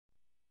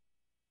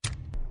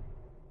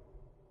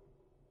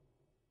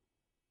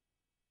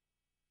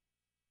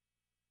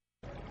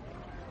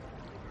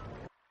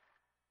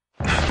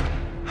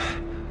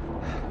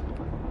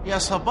يا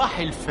صباح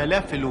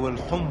الفلافل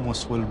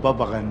والحمص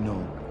والبابا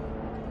غنوج.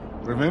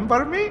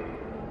 Remember me?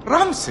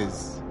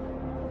 Ramses.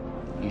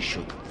 You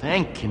should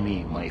thank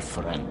me, my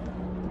friend.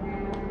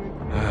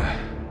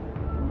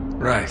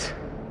 Right.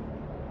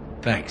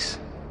 Thanks.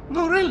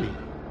 No, really.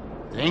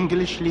 The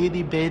English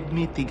lady bade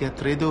me to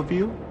get rid of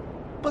you.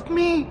 But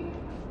me,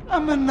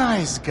 I'm a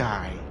nice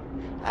guy.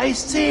 I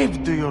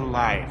saved your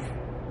life.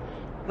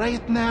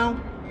 Right now,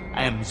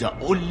 I am the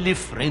only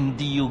friend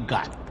you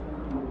got.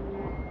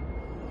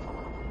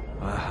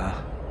 Uh-huh.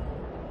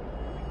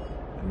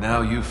 And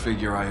now you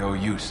figure I owe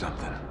you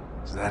something.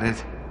 Is that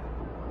it?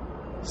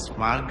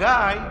 Smart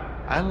guy.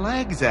 I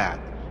like that.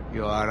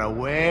 You are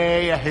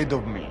way ahead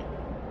of me.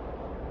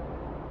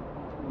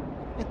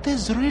 It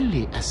is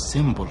really a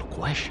simple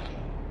question.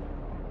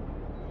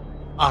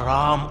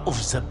 Aram of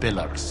the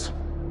Pillars.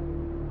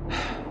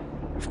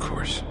 Of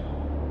course.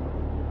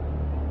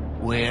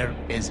 Where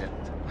is it?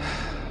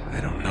 I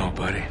don't know,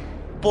 buddy.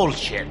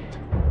 Bullshit.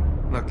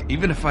 Look,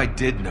 even if I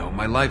did know,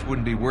 my life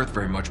wouldn't be worth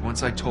very much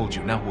once I told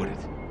you, now would it?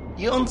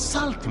 You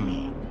insult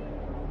me.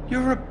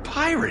 You're a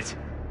pirate.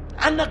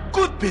 And a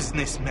good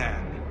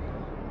businessman.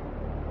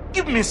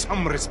 Give me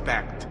some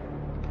respect.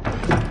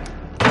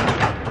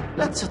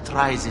 Let's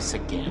try this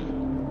again.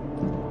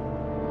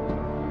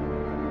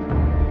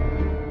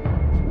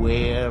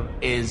 Where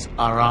is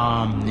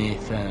Aram,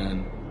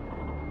 Nathan?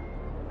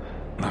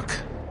 Look,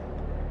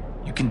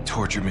 you can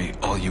torture me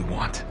all you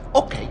want.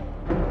 Okay,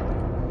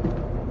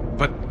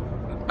 But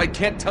I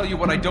can't tell you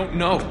what I don't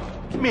know.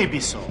 maybe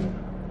so.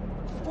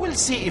 We'll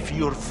see if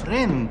your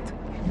friend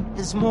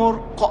is more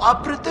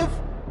cooperative.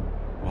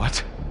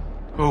 What?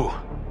 Who?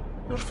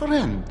 Your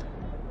friend,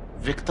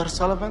 Victor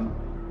Sullivan.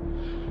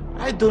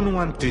 I don't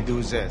want to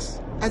do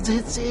this. At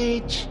his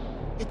age,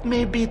 it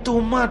may be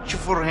too much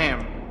for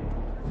him.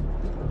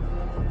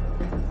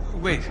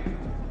 Wait.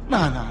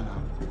 No.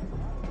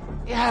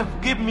 You have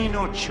given me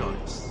no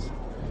choice.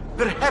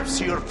 Perhaps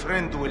your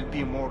friend will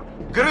be more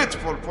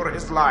grateful for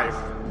his life.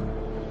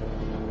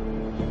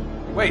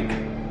 Wait.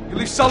 You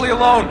leave Sully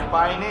alone.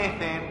 Bye,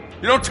 Nathan.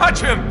 You don't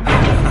touch him!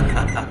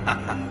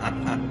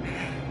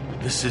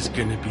 This is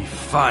gonna be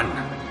fun.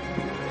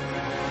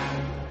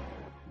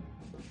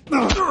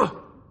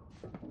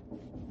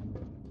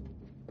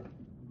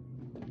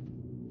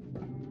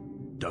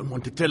 Don't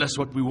want to tell us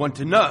what we want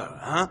to know,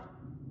 huh?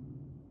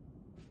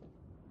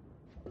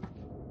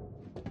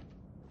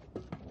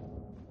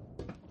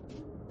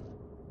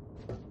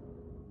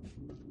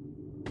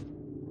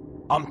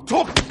 I'm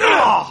talking.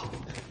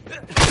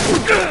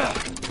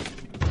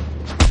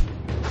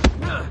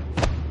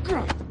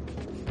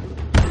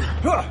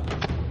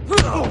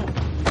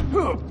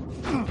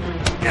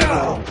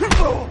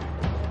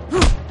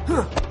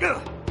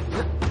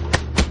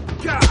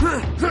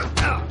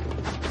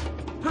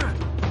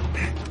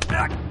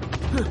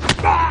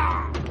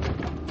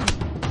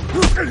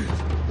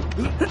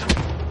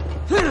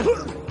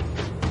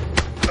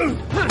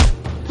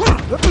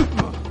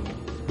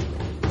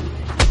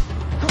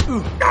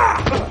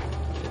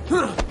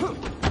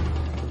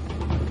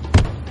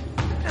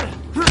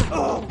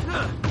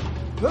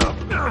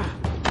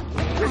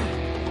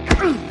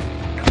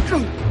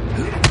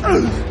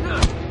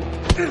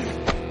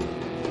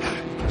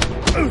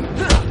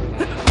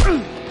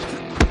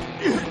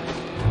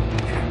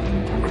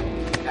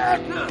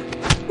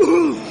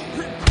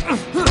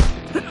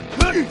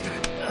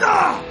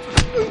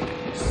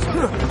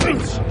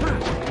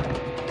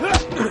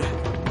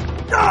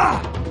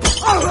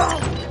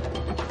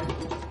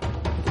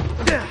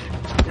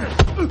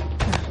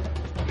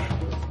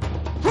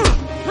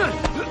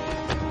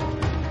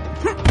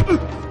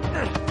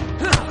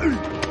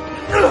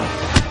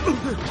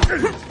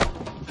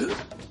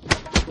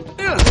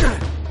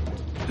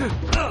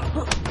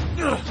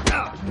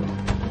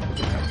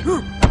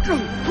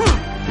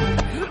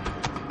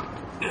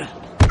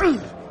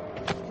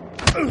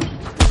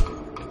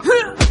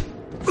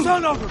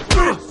 Son of a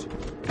bitch!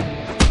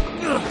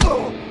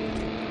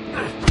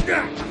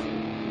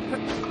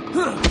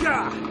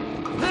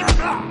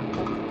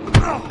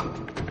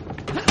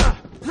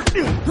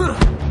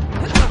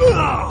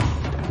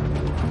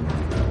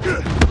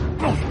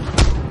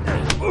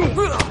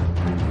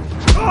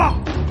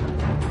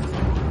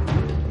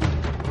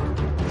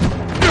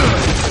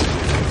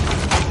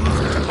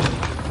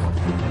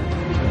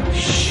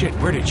 Shit,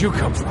 where did you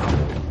come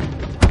from?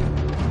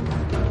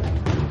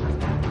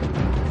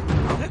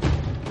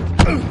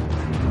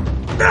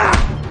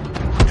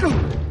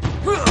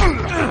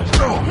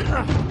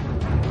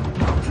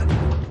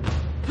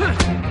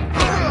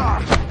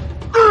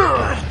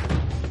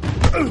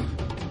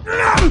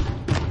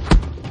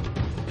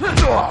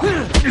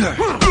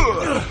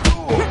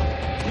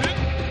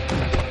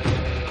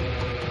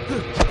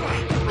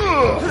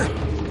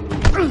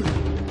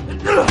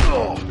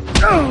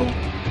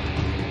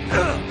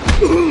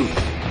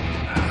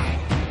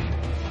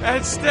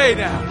 And stay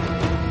now.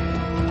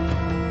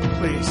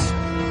 Please.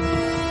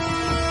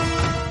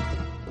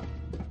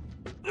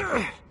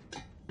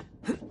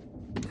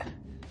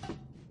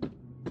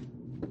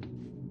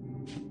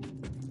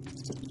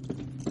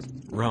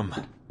 Rum.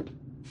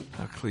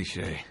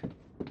 cliche.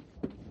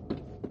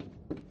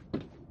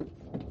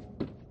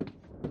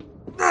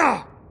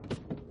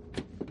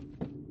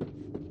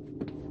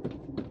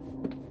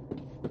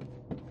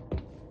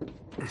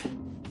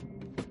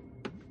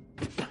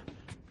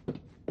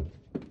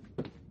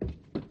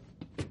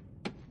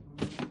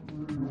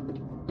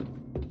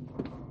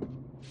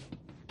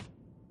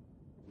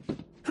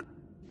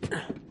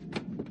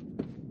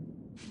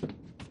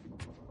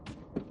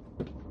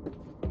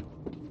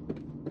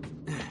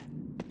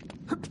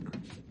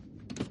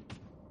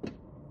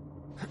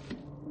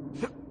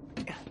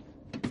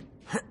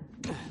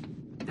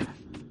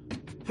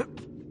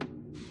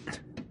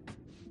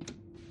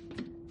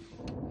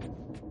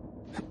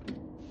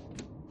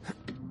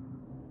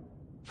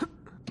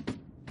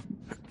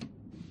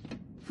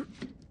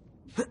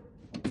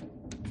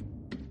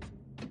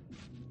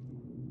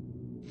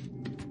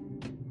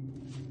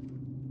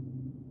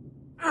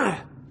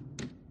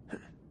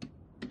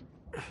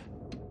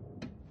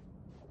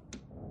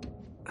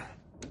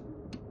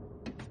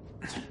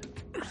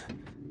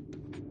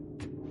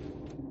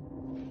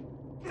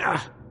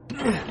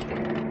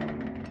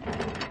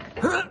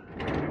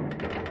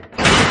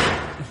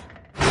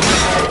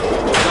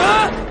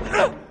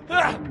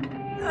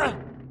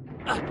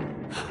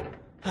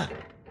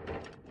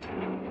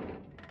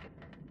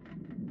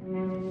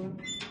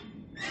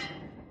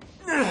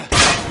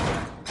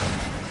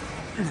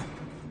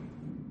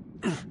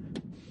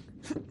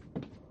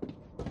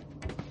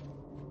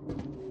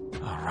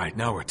 All right,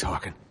 now we're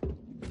talking.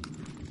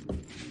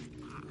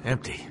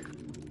 Empty.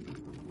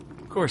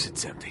 Of course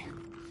it's empty.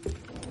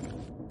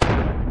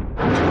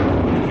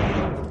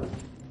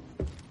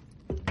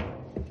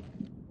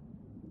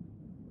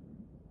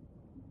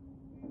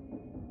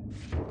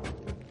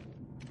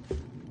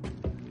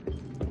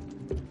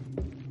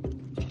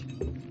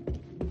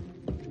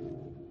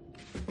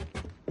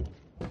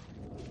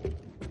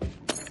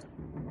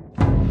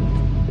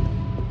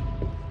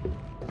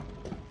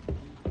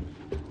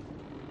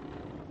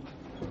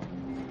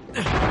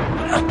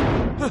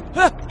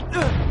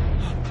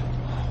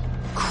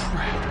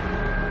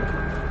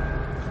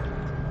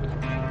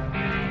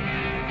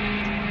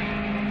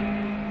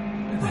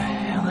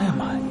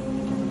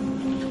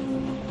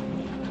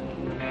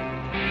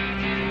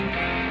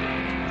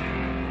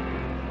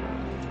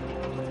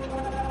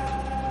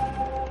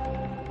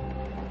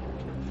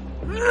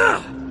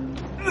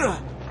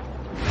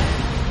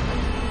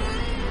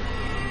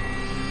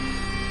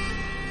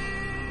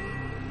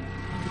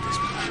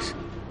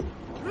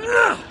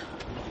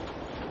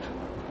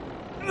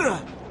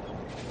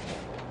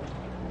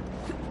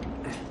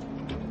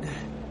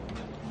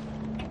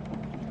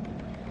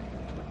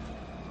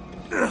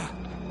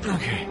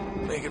 Okay,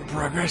 making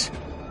progress.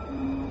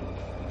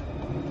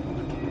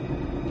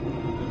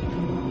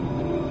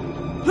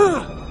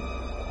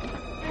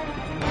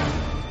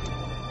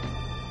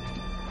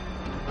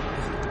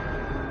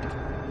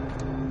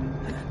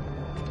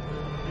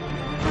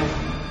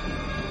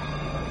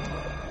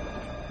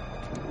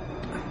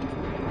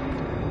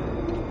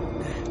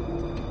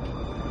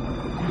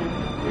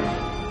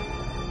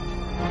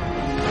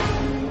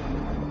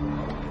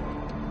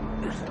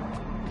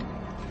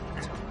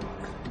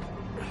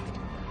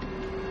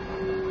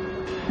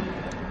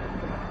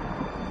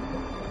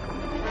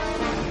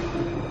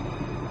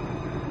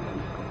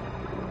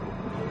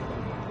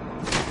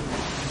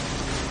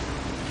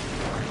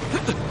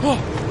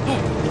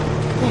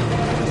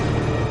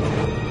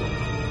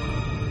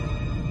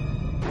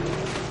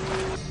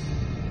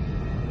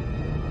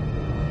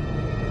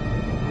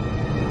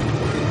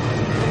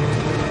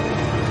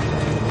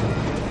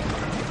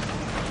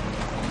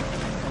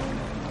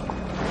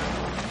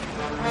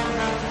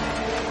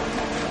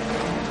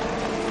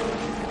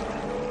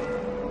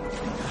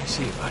 I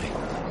see you, buddy.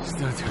 Just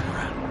don't turn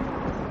around.